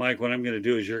 Actually, yeah, Mike, what I'm going to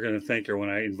do is you're going to thank her when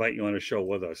I invite you on a show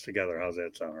with us together. How's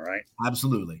that sound? All right.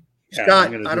 Absolutely. Yeah,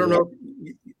 Scott, I don't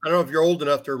know if you're old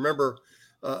enough to remember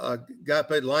a guy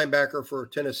played linebacker for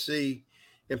Tennessee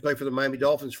and played for the Miami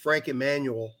Dolphins, Frank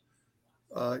Emanuel.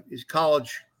 He's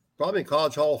probably in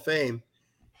College Hall of Fame.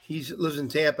 He lives in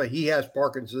Tampa. He has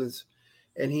Parkinson's,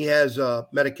 and he has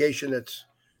medication that's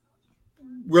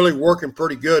really working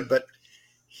pretty good. But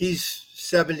he's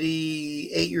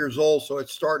 78 years old, so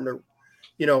it's starting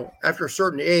to, after a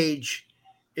certain age,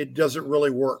 it doesn't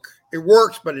really work. It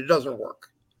works, but it doesn't work.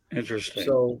 Interesting.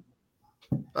 So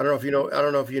I don't know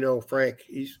if you know Frank.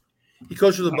 He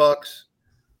coaches the Bucks,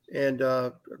 and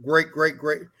great,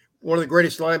 one of the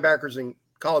greatest linebackers in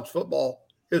college football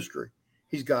history.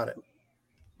 He's got it.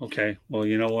 Okay. Well,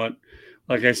 you know what?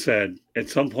 Like I said, at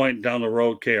some point down the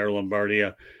road, KR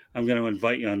Lombardia, I'm going to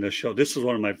invite you on this show. This is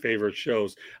one of my favorite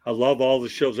shows. I love all the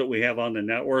shows that we have on the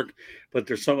network, but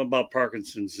there's something about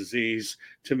Parkinson's disease.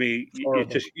 To me,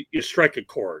 you strike a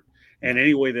chord. And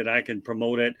any way that I can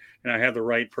promote it, and I have the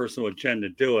right person with Jen to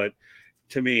do it,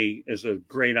 to me is a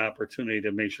great opportunity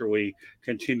to make sure we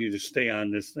continue to stay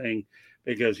on this thing.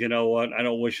 Because you know what? I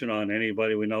don't wish it on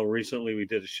anybody. We know recently we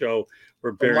did a show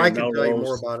where Barry Mike Melrose. can tell you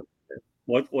more about it.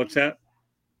 What's that?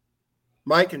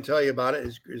 Mike can tell you about it.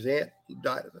 His aunt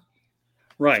died of it.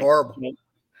 Right. It's horrible. Well,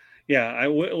 yeah.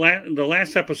 The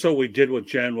last episode we did with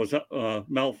Jen was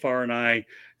Mel Farr and I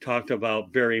talked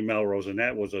about Barry Melrose, and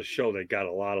that was a show that got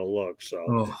a lot of looks.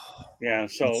 So, yeah.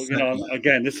 So,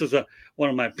 again, this is one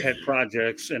of my pet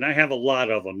projects, and I have a lot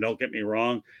of them. Don't get me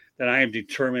wrong, that I am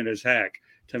determined as heck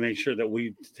to make sure that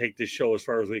we take this show as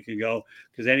far as we can go.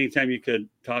 Because anytime you could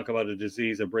talk about a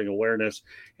disease and bring awareness,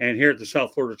 and here at the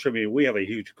South Florida Tribune, we have a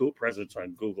huge presence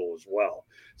on Google as well.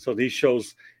 So these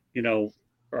shows,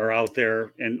 are out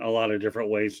there in a lot of different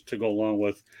ways to go along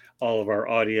with all of our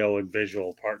audio and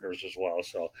visual partners as well.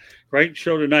 So great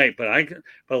show tonight, but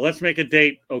let's make a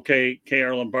date, okay,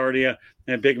 KR Lombardia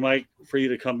and Big Mike, for you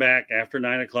to come back after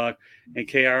 9:00. And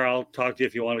KR, I'll talk to you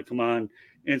if you want to come on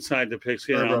inside the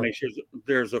pigskin. Sure, I'll bro. make sure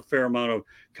there's a fair amount of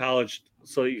college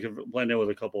so you can blend in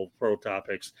with a couple of pro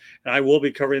topics. And I will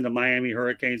be covering the Miami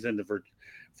Hurricanes and the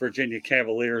Virginia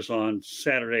Cavaliers on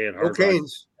Saturday at Hard Rock.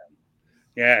 Canes.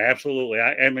 Yeah, absolutely.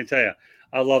 Let me tell you,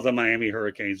 I love the Miami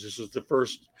Hurricanes. This is the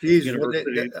first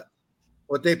university.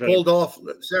 What they pulled off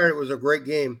Saturday was a great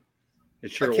game.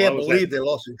 It sure I can't believe they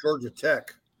lost to Georgia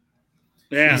Tech.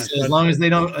 Yeah, as long as they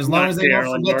don't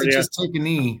forget to just take a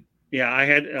knee. Yeah, I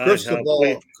had crystal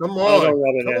ball. Come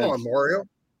on, Mario.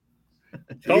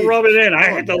 Don't rub it in. I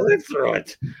had to live through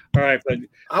it. All right, but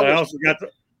I also got to.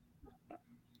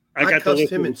 I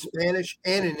cussed him in Spanish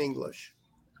and in English.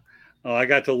 Oh, I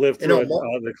got to live through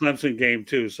the Clemson game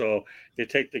too. So you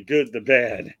take the good, the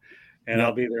bad, and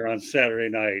I'll be there on Saturday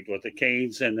night with the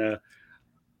Canes and the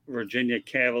Virginia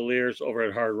Cavaliers over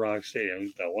at Hard Rock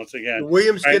Stadium. So once again, the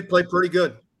Williams kid played pretty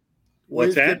good.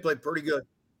 What's that? Kid played pretty good.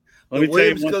 Let me tell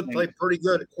you, Williams kid played pretty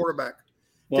good at quarterback.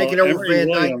 Well, taking over Van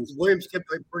Dyke. Williams kid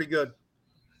played pretty good.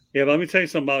 Yeah, but let me tell you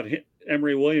something about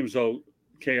Emory Williams, though,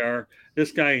 KR.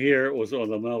 This guy here was one of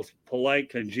the most polite,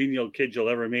 congenial kids you'll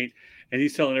ever meet. And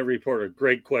he's telling every reporter,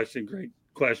 great question.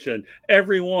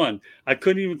 Everyone. I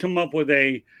couldn't even come up with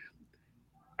an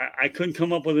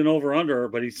over-under,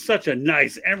 but he's such a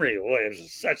nice, Emory Williams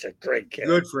is such a great kid.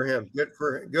 Good for him.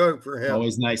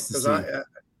 Always nice to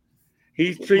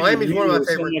see. Miami's one of my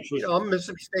favorites. I'm a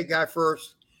Mississippi State guy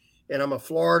first, and I'm a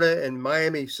Florida and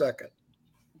Miami second.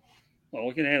 Well,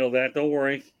 we can handle that. Don't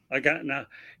worry. I got now.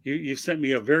 You sent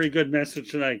me a very good message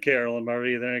tonight, Carol and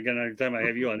Marty. Then again, every time I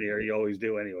have you on the air, you always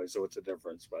do anyway. So it's a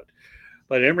difference.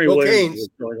 But Emory Williams is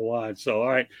going to watch. So all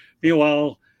right.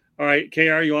 Meanwhile, all right,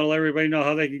 KR, you want to let everybody know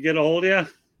how they can get a hold of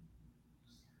you?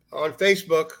 On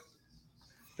Facebook.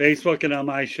 Facebook and on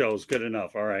my shows. Good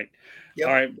enough. All right. Yep.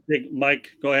 All right, Big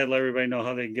Mike, go ahead. Let everybody know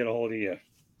how they can get a hold of you.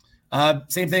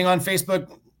 Same thing on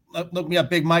Facebook. Look me up,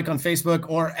 Big Mike, on Facebook,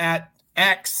 or at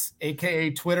X, aka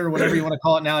Twitter, whatever you want to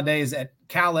call it nowadays, at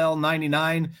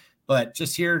CalL99. But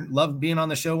just here, love being on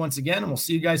the show once again, and we'll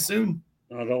see you guys soon.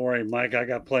 Oh, don't worry, Mike. I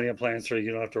got plenty of plans for you.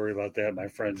 You don't have to worry about that, my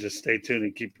friend. Just stay tuned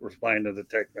and keep replying to the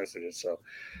text messages. So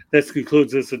this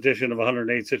concludes this edition of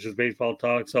 108 Stitches Baseball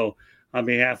Talk. So on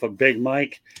behalf of Big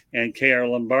Mike and KR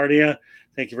Lombardia,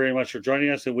 thank you very much for joining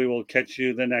us, and we will catch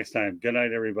you the next time. Good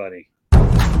night, everybody.